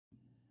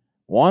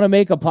Want to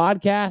make a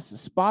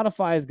podcast?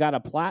 Spotify has got a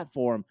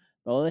platform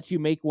that lets you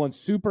make one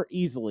super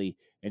easily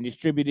and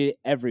distribute it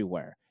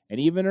everywhere and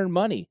even earn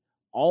money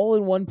all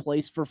in one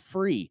place for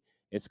free.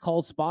 It's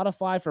called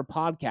Spotify for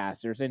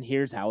Podcasters, and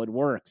here's how it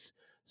works.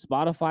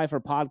 Spotify for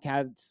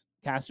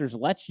Podcasters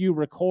lets you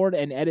record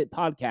and edit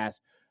podcasts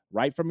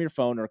right from your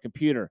phone or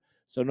computer.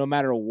 So no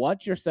matter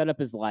what your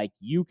setup is like,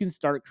 you can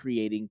start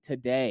creating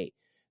today.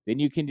 Then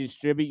you can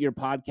distribute your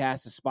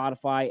podcast to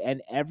Spotify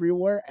and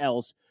everywhere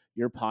else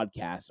your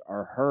podcasts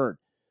are heard.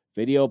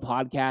 Video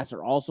podcasts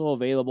are also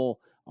available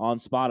on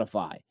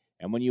Spotify.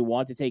 And when you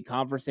want to take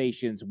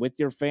conversations with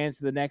your fans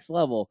to the next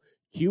level,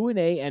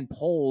 Q&A and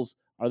polls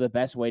are the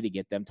best way to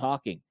get them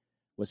talking.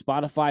 With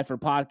Spotify for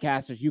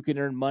Podcasters, you can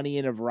earn money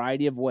in a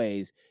variety of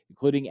ways,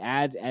 including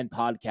ads and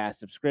podcast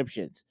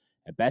subscriptions.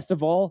 And best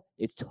of all,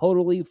 it's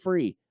totally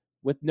free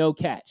with no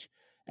catch.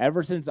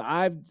 Ever since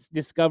I've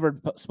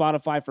discovered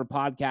Spotify for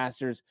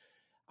Podcasters,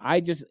 I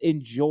just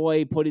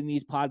enjoy putting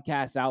these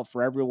podcasts out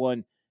for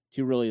everyone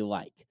to really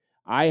like.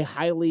 I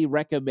highly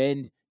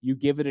recommend you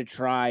give it a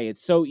try.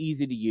 It's so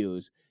easy to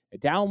use.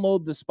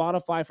 Download the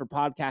Spotify for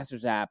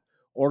Podcasters app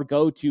or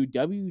go to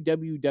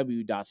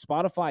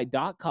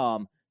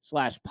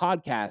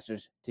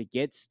www.spotify.com/podcasters to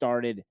get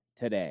started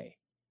today.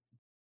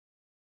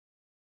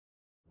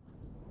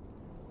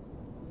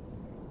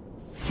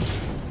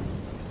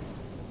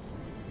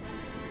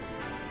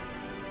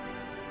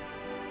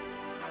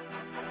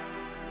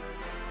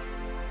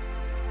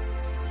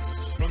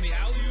 From the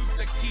alley-oops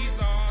at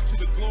Kezar to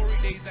the glory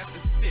days at the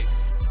stick.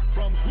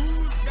 From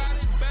who's got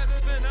it better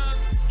than us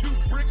to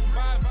brick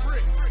by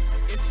brick.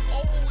 It's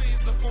always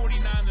the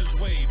 49ers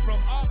way. From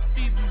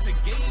off-season to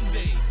game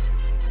day.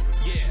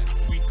 Yeah,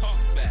 we talk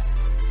back.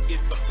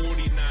 It's the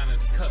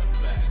 49ers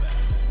cutback.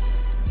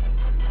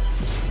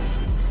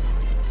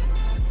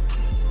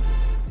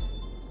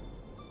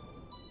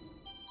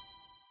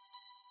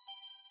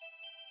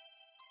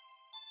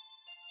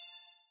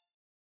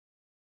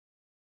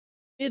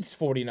 It's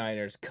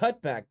 49ers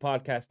Cutback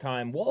podcast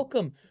time.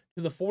 Welcome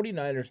to the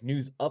 49ers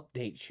News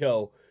Update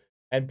Show.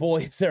 And boy,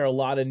 is there a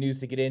lot of news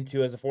to get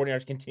into as the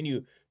 49ers continue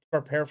to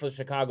prepare for the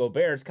Chicago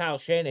Bears. Kyle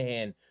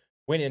Shanahan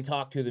went and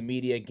talked to the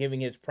media, giving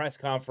his press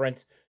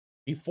conference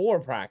before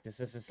practice.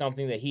 This is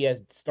something that he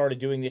has started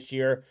doing this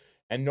year.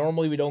 And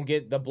normally we don't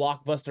get the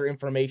blockbuster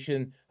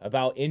information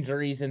about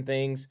injuries and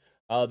things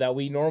that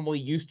we normally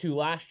used to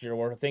last year,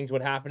 where things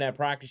would happen at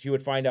practice. You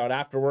would find out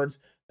afterwards.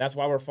 That's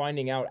why we're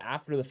finding out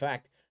after the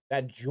fact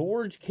that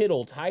George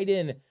Kittle, tight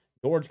end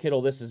George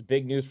Kittle, this is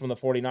big news from the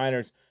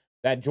 49ers,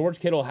 that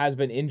George Kittle has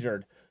been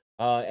injured.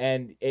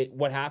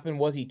 What happened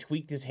was he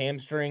tweaked his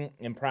hamstring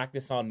in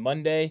practice on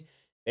Monday.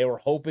 They were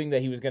hoping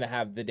that he was going to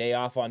have the day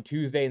off on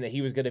Tuesday and that he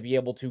was going to be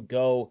able to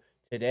go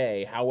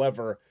today.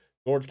 However,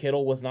 George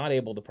Kittle was not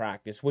able to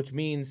practice, which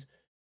means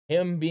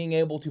him being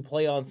able to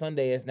play on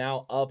Sunday is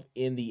now up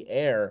in the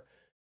air.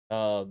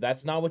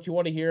 That's not what you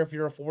want to hear if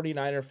you're a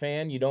 49er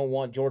fan. You don't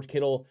want George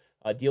Kittle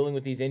dealing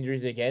with these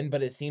injuries again,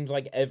 but it seems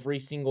like every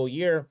single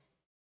year,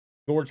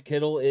 George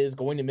Kittle is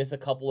going to miss a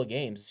couple of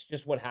games. It's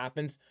just what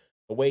happens,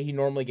 the way he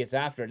normally gets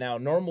after it. Now,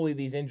 normally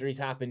these injuries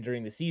happen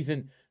during the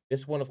season.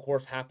 This one, of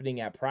course, happening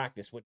at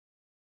practice, which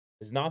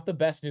is not the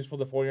best news for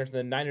the 49ers.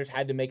 The Niners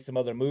had to make some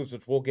other moves,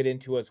 which we'll get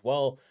into as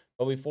well.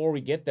 But before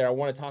we get there, I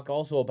want to talk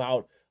also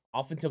about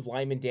offensive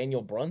lineman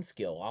Daniel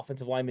Brunkill.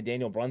 Offensive lineman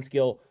Daniel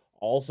Brunkill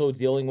also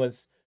dealing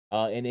with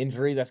an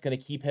injury that's going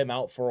to keep him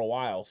out for a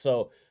while.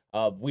 So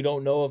we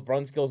don't know if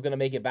Brunkill is going to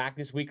make it back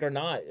this week or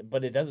not,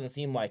 but it doesn't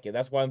seem like it.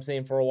 That's why I'm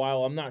saying for a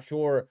while. I'm not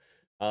sure.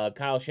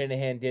 Kyle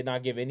Shanahan did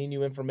not give any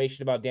new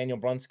information about Daniel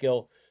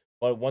Brunkill,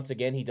 but once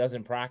again, he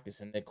doesn't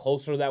practice. And the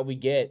closer that we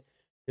get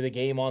to the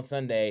game on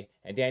Sunday,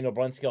 and Daniel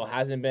Brunkill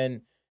hasn't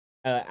been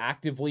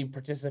actively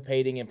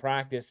participating in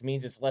practice,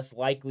 means it's less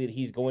likely that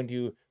he's going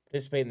to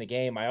participate in the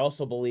game. I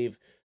also believe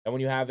that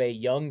when you have a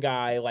young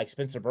guy like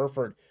Spencer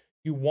Burford,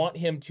 you want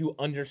him to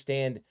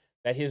understand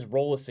that his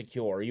role is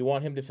secure. You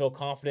want him to feel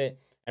confident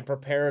and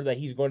prepared that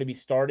he's going to be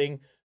starting.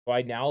 So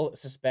I now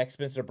suspect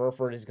Spencer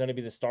Burford is going to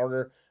be the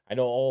starter. I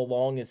know all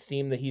along it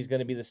seemed that he's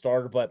going to be the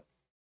starter, but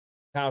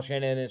Kyle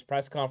Shanahan in his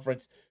press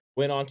conference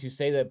went on to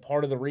say that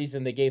part of the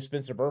reason they gave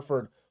Spencer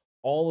Burford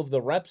all of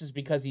the reps is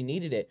because he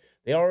needed it.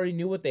 They already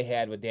knew what they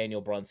had with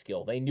Daniel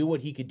Brunkill. They knew what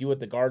he could do at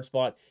the guard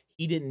spot.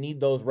 He didn't need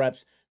those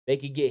reps. They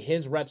could get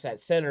his reps at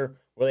center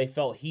where they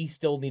felt he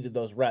still needed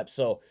those reps.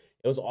 So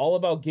it was all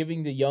about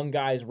giving the young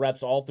guys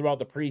reps all throughout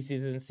the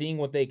preseason, seeing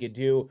what they could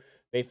do.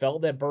 They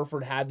felt that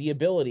Burford had the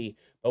ability,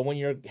 but when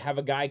you have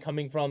a guy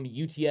coming from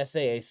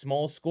UTSA, a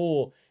small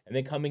school, and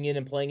then coming in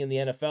and playing in the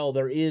NFL,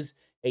 there is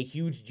a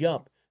huge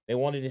jump. They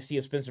wanted to see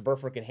if Spencer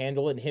Burford can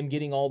handle it, and him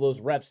getting all those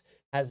reps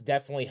has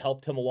definitely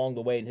helped him along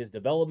the way in his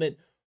development.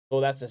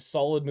 So that's a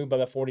solid move by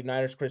the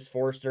 49ers, Chris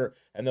Forrester,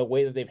 and the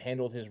way that they've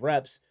handled his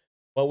reps.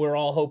 But we're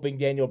all hoping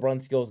Daniel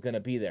Brunkill is going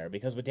to be there,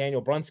 because with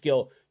Daniel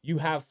Brunkill, you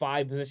have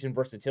 5-position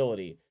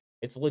versatility.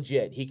 It's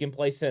legit. He can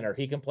play center,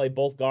 he can play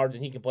both guards,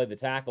 and he can play the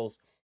tackles,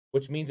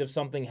 which means if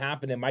something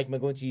happened and Mike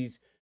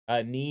McGlinchey's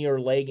knee or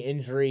leg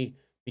injury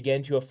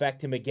begin to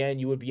affect him again,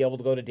 you would be able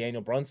to go to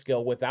Daniel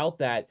Brunskill. Without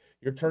that,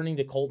 you're turning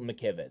to Colton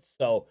McKivitz.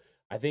 So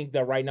I think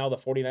that right now the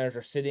 49ers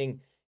are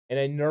sitting in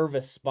a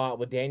nervous spot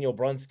with Daniel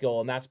Brunskill,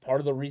 and that's part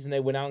of the reason they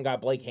went out and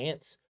got Blake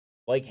Hance.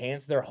 Blake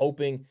Hance, they're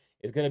hoping,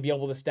 is going to be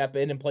able to step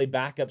in and play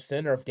backup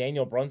center if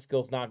Daniel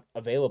Brunskill's not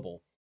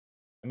available.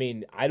 I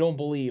mean, I don't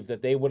believe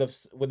that they would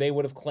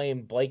have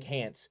claimed Blake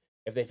Hance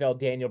if they felt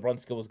Daniel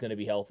Brunskill was going to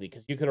be healthy,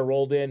 because you could have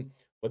rolled in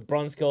with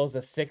Brunskill as a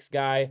 6th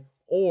guy,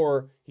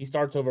 or he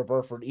starts over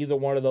Burford. Either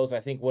one of those I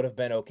think would have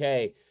been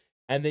okay.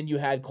 And then you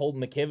had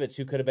Colton McKivitz,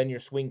 who could have been your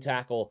swing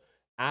tackle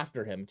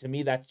after him. To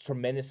me, that's a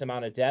tremendous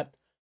amount of depth.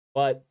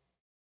 But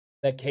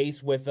the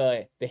case with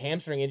the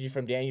hamstring injury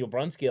from Daniel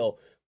Brunskill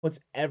puts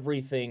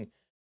everything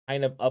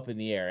kind of up in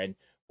the air. And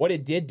what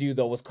it did do,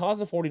 though, was cause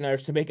the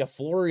 49ers to make a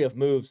flurry of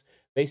moves.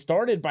 They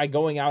started by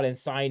going out and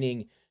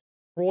signing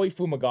Troy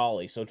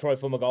Fumagalli. So Troy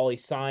Fumagalli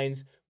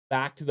signs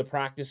back to the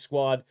practice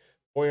squad.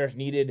 Warriors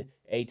needed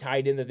a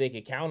tight end that they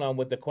could count on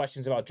with the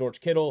questions about George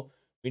Kittle.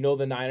 We know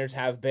the Niners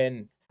have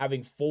been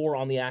having 4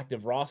 on the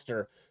active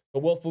roster.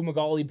 But will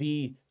Fumagalli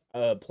be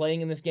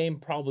playing in this game?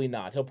 Probably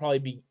not. He'll probably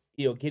be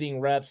getting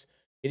reps,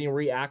 getting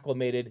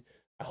reacclimated.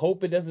 I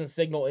hope it doesn't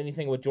signal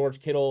anything with George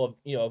Kittle,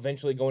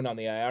 eventually going on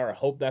the IR. I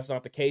hope that's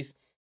not the case.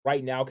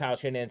 Right now, Kyle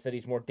Shanahan said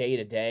he's more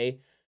day-to-day.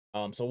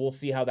 So we'll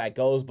see how that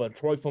goes. But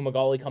Troy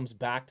Fumagalli comes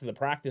back to the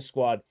practice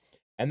squad.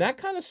 And that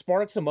kind of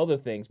sparks some other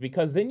things,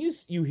 because then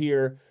you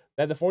hear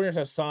that the 49ers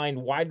have signed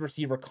wide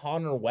receiver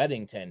Connor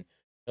Weddington.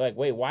 You're like,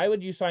 wait, why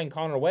would you sign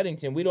Connor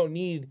Weddington? We don't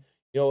need,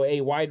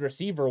 a wide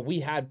receiver. We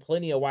had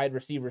plenty of wide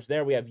receivers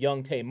there. We have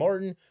young Tay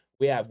Martin.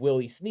 We have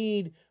Willie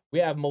Snead. We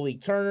have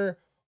Malik Turner.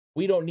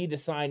 We don't need to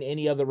sign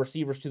any other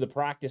receivers to the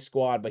practice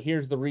squad. But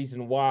here's the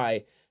reason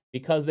why.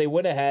 Because they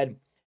went ahead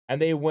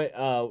and they went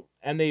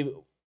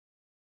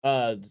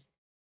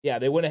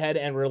they went ahead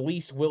and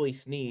released Willie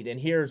Snead. And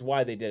here's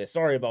why they did it.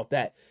 Sorry about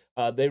that.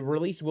 They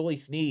released Willie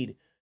Snead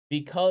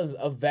because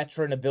of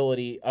veteran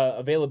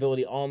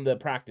availability on the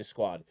practice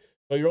squad.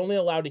 So you're only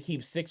allowed to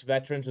keep 6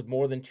 veterans with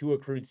more than 2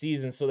 accrued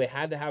seasons. So they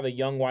had to have a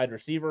young wide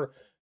receiver.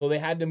 So they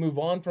had to move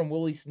on from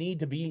Willie Snead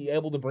to be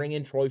able to bring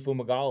in Troy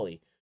Fumagalli.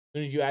 As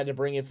soon as you had to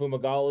bring in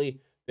Fumagalli,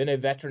 then a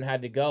veteran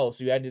had to go.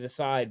 So you had to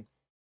decide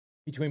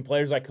between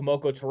players like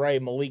Kamoko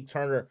Toure, Malik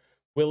Turner,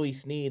 Willie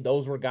Snead.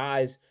 Those were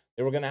guys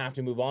they were going to have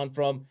to move on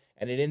from.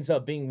 And it ends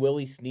up being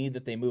Willie Snead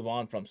that they move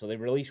on from. So they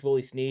released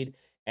Willie Snead,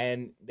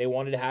 and they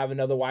wanted to have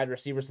another wide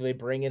receiver. So they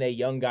bring in a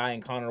young guy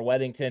in Connor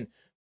Weddington,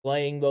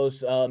 playing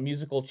those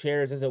musical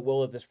chairs, as it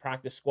will, at this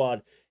practice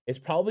squad. Is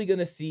probably going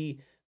to see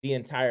the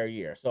entire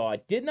year. So I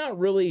did not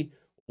really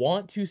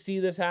want to see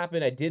this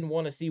happen. I didn't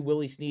want to see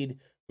Willie Snead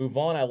move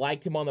on. I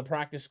liked him on the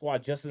practice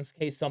squad just in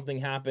case something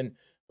happened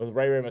with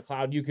Ray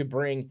McCloud. You could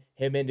bring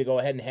him in to go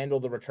ahead and handle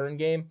the return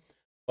game.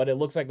 But it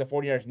looks like the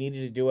 49ers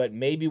needed to do it.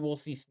 Maybe we'll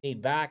see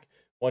Snead back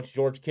once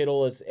George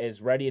Kittle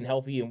is ready and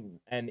healthy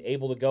and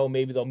able to go.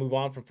 Maybe they'll move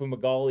on from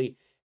Fumagalli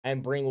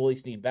and bring Willie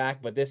Snead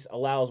back. But this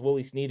allows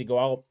Willie Snead to go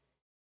out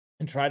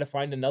and try to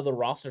find another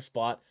roster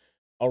spot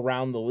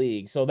around the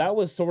league. So that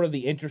was sort of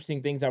the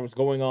interesting things that was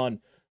going on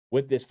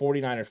with this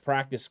 49ers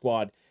practice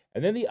squad.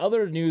 And then the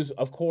other news,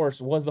 of course,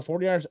 was the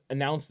 49ers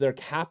announced their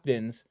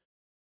captains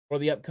for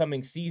the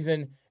upcoming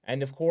season.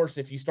 And of course,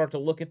 if you start to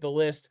look at the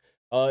list,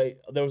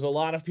 there was a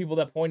lot of people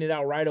that pointed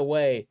out right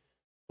away,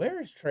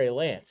 where is Trey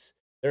Lance?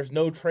 There's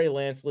no Trey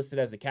Lance listed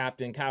as a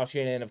captain. Kyle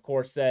Shanahan, of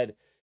course, said,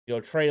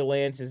 Trey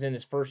Lance is in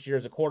his first year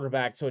as a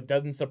quarterback, so it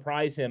doesn't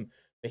surprise him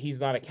that he's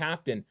not a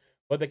captain.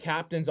 But the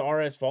captains are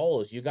as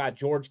follows. You got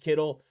George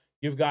Kittle.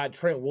 You've got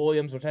Trent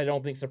Williams, which I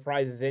don't think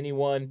surprises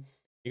anyone.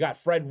 You got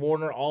Fred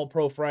Warner,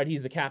 all-pro Fred.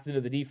 He's the captain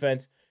of the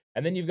defense.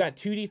 And then you've got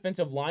 2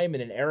 defensive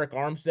linemen in Eric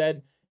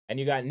Armstead, and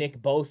you got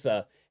Nick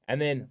Bosa.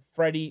 And then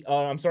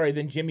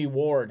then Jimmy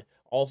Ward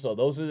also.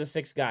 Those are the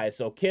 6 guys.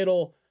 So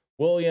Kittle,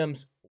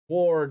 Williams,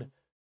 Ward,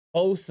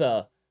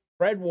 Bosa,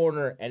 Fred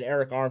Warner, and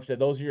Eric Armstead.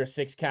 Those are your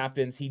 6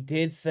 captains. He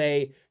did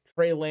say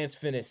Trey Lance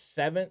finished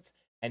 7th.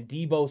 And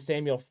Deebo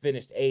Samuel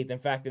finished 8th. In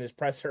fact, in his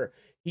presser,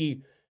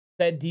 he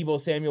said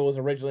Deebo Samuel was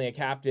originally a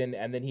captain,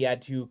 and then he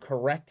had to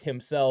correct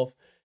himself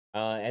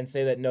and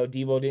say that, no,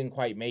 Deebo didn't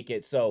quite make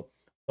it. So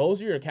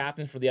those are your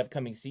captains for the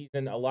upcoming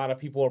season. A lot of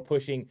people are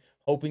pushing,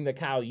 hoping that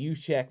Kyle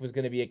Juszczyk was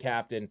going to be a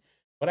captain.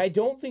 But I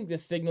don't think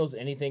this signals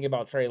anything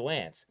about Trey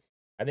Lance.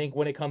 I think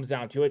when it comes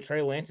down to it,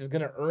 Trey Lance is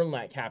going to earn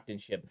that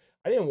captainship.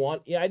 I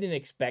didn't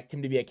expect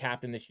him to be a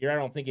captain this year. I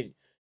don't think it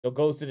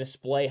goes to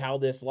display how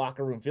this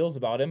locker room feels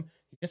about him.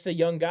 He's just a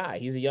young guy.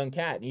 He's a young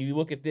cat. And you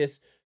look at this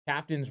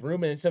captain's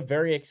room, and it's a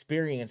very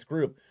experienced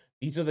group.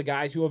 These are the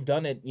guys who have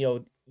done it,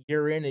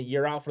 year in and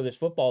year out for this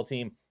football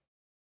team.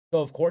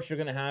 So, of course, you're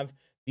going to have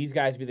these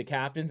guys be the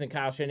captains. And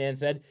Kyle Shanahan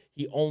said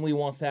he only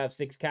wants to have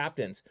 6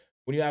 captains.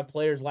 When you have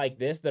players like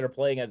this that are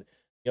playing at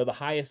the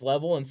highest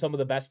level and some of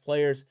the best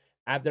players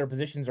at their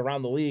positions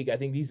around the league, I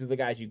think these are the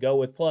guys you go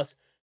with. Plus,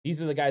 these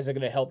are the guys that are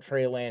going to help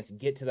Trey Lance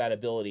get to that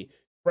ability.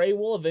 Trey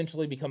will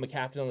eventually become a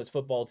captain on this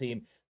football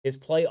team. His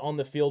play on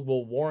the field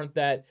will warrant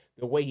that.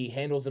 The way he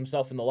handles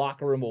himself in the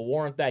locker room will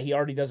warrant that. He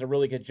already does a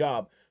really good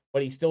job.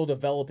 but he's still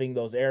developing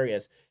those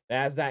areas. And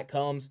as that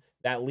comes,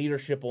 that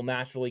leadership will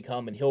naturally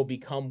come, and he'll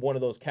become one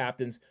of those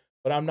captains.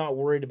 But I'm not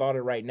worried about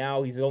it right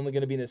now. He's only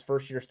going to be in his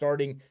first year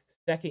starting,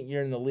 second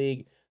year in the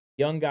league.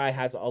 Young guy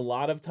has a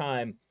lot of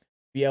time to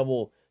be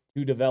able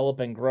to develop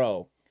and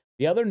grow.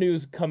 The other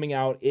news coming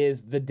out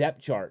is the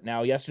depth chart.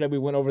 Now, yesterday we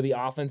went over the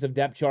offensive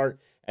depth chart,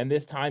 and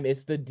this time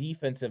it's the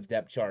defensive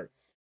depth chart.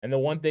 And the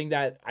one thing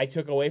that I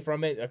took away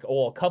from it,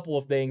 well, a couple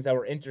of things that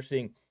were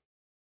interesting,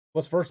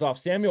 was first off,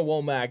 Samuel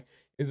Womack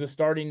is a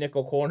starting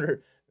nickel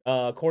corner.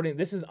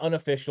 This is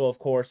unofficial, of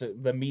course.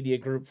 The media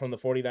group from the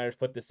 49ers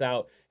put this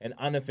out, an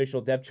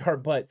unofficial depth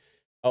chart. But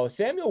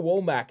Samuel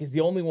Womack is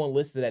the only one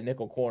listed at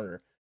nickel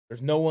corner.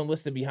 There's no one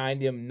listed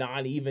behind him,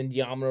 not even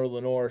Deommodore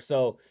Lenoir.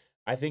 So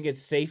I think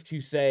it's safe to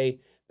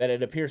say that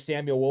it appears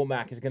Samuel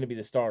Womack is going to be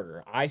the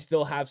starter. I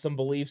still have some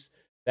beliefs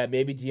that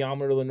maybe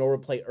Deommodore Lenoir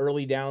would play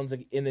early downs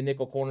in the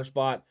nickel corner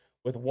spot,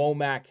 with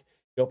Womack,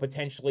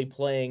 potentially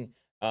playing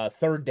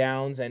third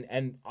downs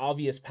and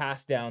obvious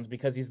pass downs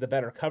because he's the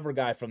better cover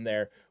guy from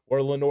there,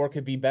 where Lenoir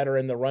could be better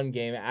in the run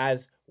game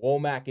as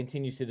Womack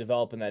continues to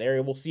develop in that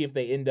area. We'll see if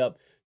they end up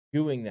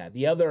doing that.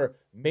 The other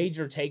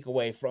major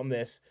takeaway from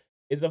this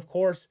is, of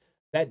course,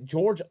 that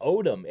George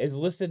Odom is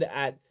listed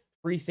at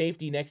free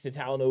safety next to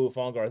Talanoa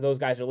Hufanga. Those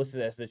guys are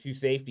listed as the two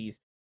safeties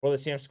for the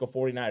San Francisco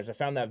 49ers. I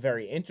found that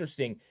very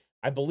interesting.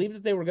 I believe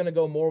that they were going to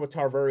go more with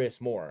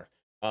Tarvarius Moore.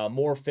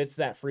 Moore fits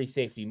that free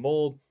safety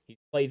mold. He's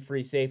played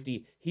free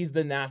safety. He's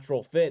the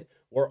natural fit,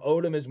 where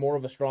Odom is more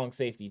of a strong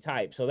safety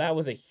type. So that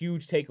was a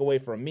huge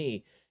takeaway from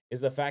me,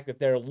 is the fact that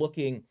they're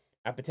looking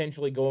at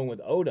potentially going with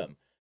Odom.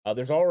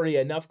 There's already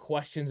enough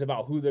questions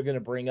about who they're going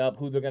to bring up,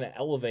 who they're going to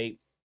elevate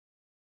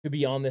to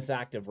be on this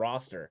active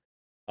roster.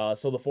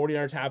 So the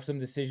 49ers have some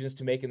decisions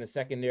to make in the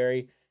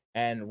secondary.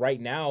 And right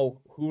now,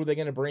 who are they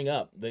going to bring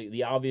up?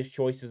 The obvious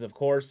choices, of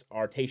course,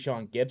 are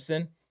Tayshaun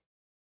Gibson,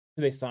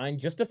 who they signed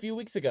just a few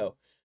weeks ago.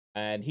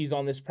 And he's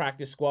on this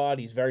practice squad.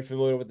 He's very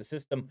familiar with the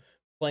system,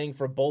 playing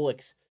for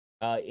Bullocks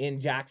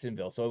in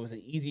Jacksonville. So it was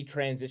an easy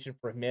transition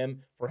for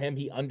him.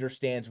 He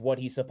understands what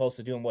he's supposed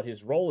to do and what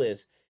his role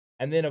is.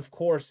 And then, of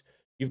course,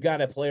 you've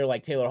got a player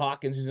like Taylor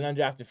Hawkins, who's an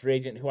undrafted free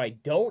agent, who I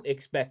don't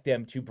expect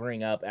them to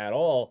bring up at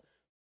all.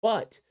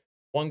 But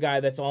one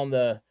guy that's on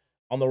the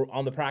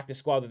practice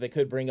squad that they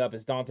could bring up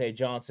is Dante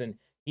Johnson.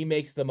 He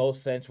makes the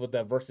most sense with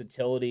the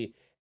versatility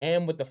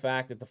and with the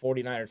fact that the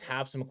 49ers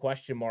have some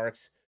question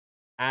marks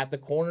at the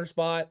corner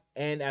spot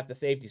and at the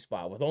safety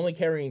spot. With only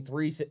carrying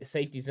three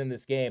safeties in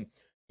this game,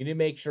 you need to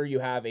make sure you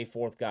have a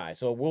fourth guy.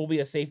 So it will be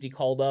a safety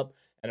called up.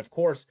 And of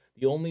course,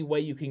 the only way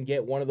you can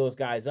get one of those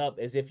guys up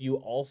is if you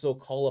also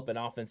call up an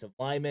offensive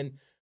lineman,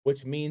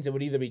 which means it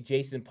would either be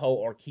Jason Poe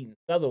or Keaton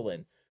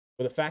Sutherland.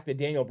 With the fact that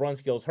Daniel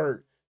Brunkill is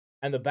hurt,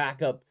 and the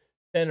backup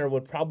center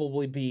would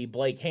probably be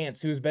Blake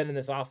Hance, who's been in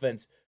this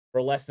offense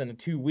for less than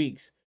 2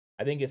 weeks,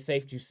 I think it's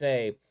safe to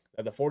say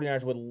that the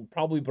 49ers would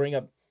probably bring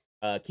up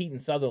Keaton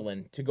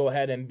Sutherland to go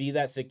ahead and be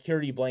that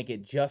security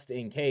blanket just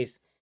in case.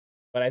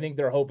 But I think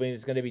they're hoping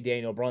it's going to be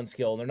Daniel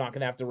Brunkill, and they're not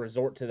going to have to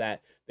resort to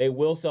that. They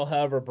will still,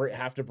 however,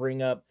 have to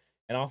bring up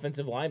an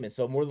offensive lineman.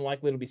 So more than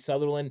likely it'll be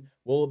Sutherland.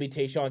 Will it be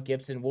Tayshaun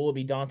Gibson? Will it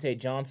be Dante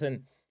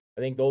Johnson?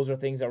 I think those are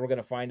things that we're going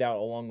to find out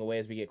along the way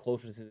as we get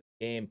closer to the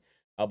game.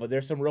 But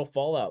there's some real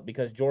fallout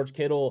because George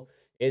Kittle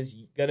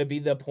is going to be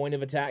the point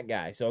of attack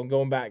guy. So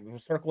I'm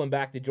circling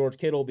back to George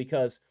Kittle,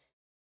 because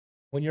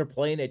when you're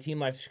playing a team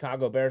like the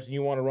Chicago Bears and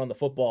you want to run the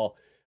football,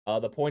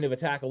 the point of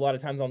attack a lot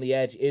of times on the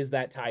edge is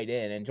that tight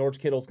end. And George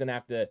Kittle's going to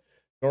have to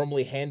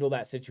normally handle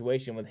that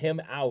situation. With him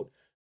out,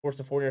 of course,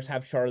 the 49ers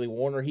have Charlie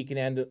Warner. He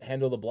can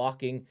handle the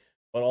blocking,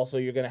 but also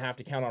you're going to have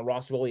to count on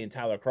Ross Willie and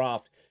Tyler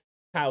Kroft.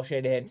 Kyle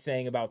Shanahan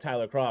saying about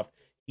Tyler Kroft,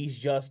 he's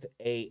just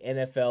a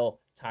NFL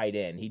tight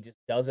end. He just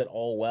does it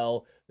all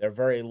well. They're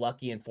very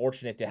lucky and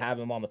fortunate to have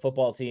him on the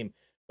football team,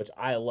 which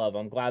I love.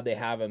 I'm glad they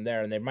have him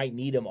there, and they might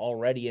need him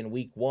already in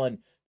week 1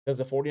 because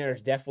the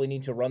 49ers definitely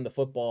need to run the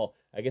football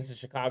against the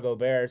Chicago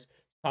Bears.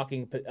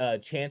 Talking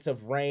chance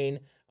of rain,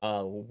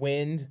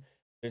 wind.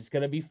 It's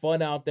going to be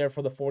fun out there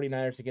for the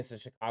 49ers against the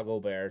Chicago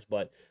Bears,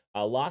 but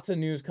lots of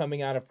news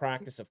coming out of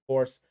practice, of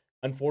course.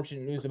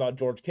 Unfortunate news about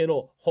George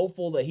Kittle.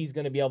 Hopeful that he's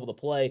going to be able to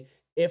play.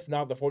 If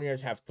not, the 49ers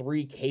have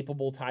 3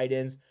 capable tight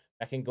ends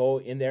that can go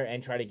in there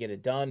and try to get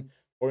it done.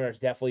 49ers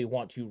definitely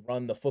want to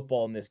run the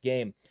football in this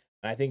game,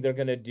 and I think they're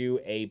going to do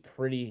a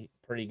pretty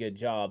good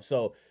job.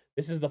 So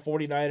this is the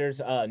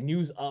 49ers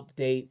news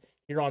update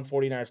here on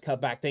 49ers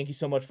Cutback. Thank you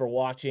so much for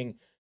watching.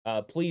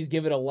 Please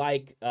give it a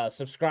like,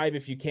 subscribe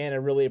if you can. I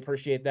really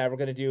appreciate that. We're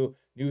going to do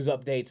news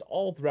updates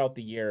all throughout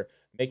the year.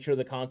 Make sure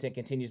the content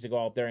continues to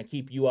go out there and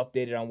keep you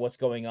updated on what's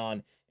going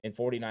on in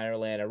 49er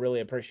land. I really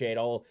appreciate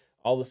all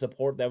the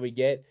support that we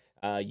get.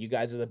 You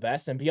guys are the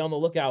best, and be on the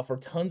lookout for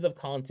tons of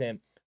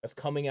content that's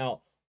coming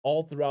out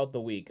all throughout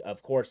the week.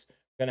 Of course,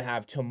 we're going to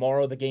have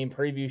tomorrow the game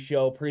preview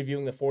show,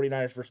 previewing the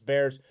 49ers versus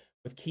Bears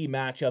with key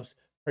matchups,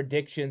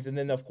 predictions, and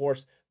then, of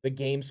course, the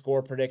game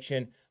score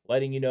prediction,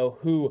 letting you know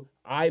who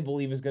I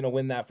believe is going to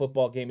win that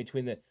football game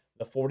between the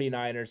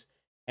 49ers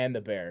and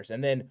the Bears.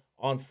 And then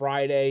on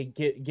Friday,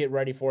 get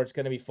ready for it. It's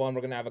going to be fun.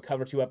 We're going to have a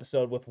Cover 2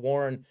 episode with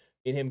Warren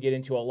and him get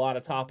into a lot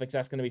of topics.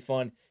 That's going to be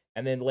fun.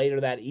 And then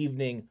later that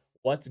evening,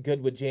 what's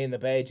good with Jay in the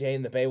Bay? Jay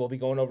in the Bay will be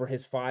going over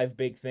his 5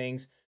 big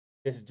things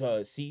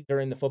to see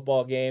during the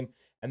football game.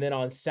 And then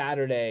on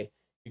Saturday,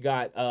 you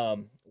got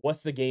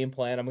what's the game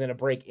plan? I'm going to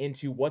break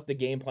into what the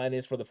game plan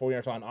is for the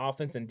 49ers on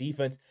offense and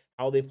defense,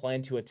 how they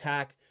plan to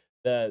attack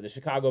the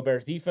Chicago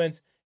Bears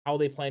defense, how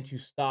they plan to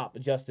stop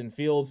Justin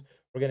Fields.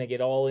 We're going to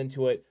get all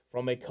into it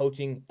from a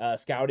coaching,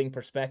 scouting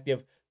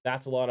perspective.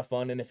 That's a lot of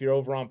fun. And if you're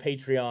over on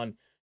Patreon,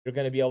 you're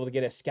going to be able to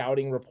get a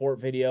scouting report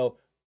video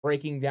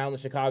breaking down the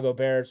Chicago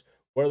Bears,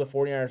 where the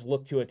 49ers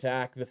look to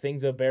attack, the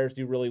things the Bears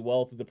do really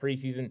well through the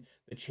preseason,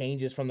 the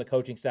changes from the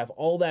coaching staff.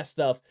 All that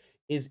stuff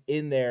is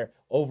in there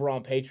over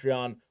on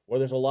Patreon, where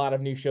there's a lot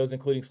of new shows,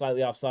 including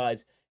Slightly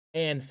Offsides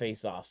and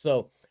Face Off.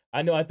 So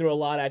I know I threw a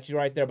lot at you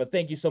right there, but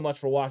thank you so much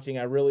for watching.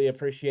 I really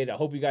appreciate it. I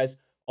hope you guys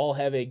all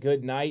have a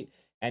good night.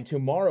 And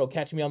tomorrow,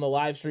 catch me on the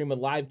live stream with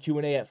live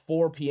Q&A at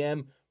 4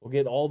 p.m. We'll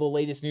get all the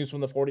latest news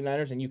from the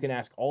 49ers, and you can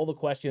ask all the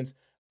questions.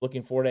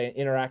 Looking forward to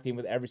interacting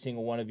with every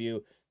single one of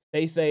you.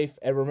 Stay safe,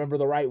 and remember,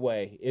 the right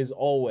way is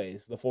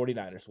always the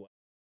 49ers way.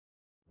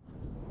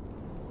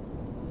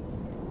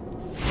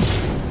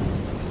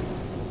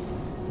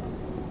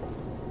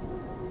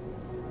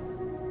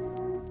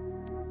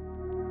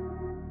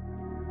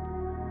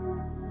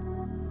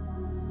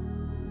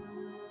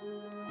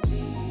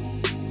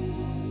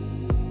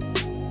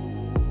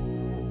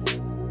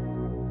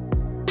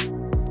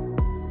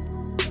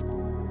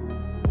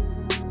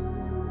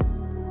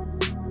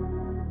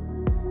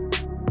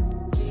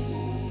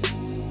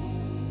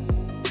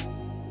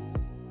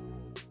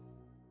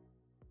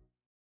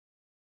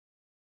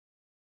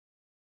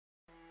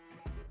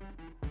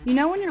 You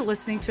know when you're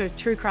listening to a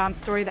true crime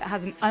story that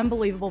has an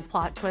unbelievable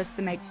plot twist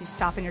that makes you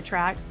stop in your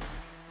tracks?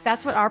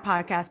 That's what our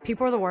podcast,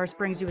 People Are the Worst,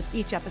 brings you with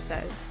each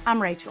episode. I'm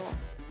Rachel.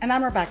 And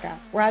I'm Rebecca.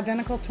 We're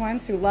identical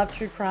twins who love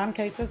true crime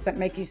cases that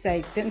make you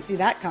say, didn't see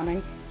that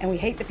coming, and we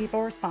hate the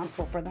people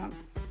responsible for them.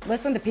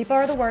 Listen to People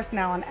Are the Worst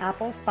now on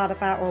Apple,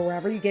 Spotify, or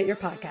wherever you get your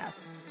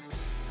podcasts.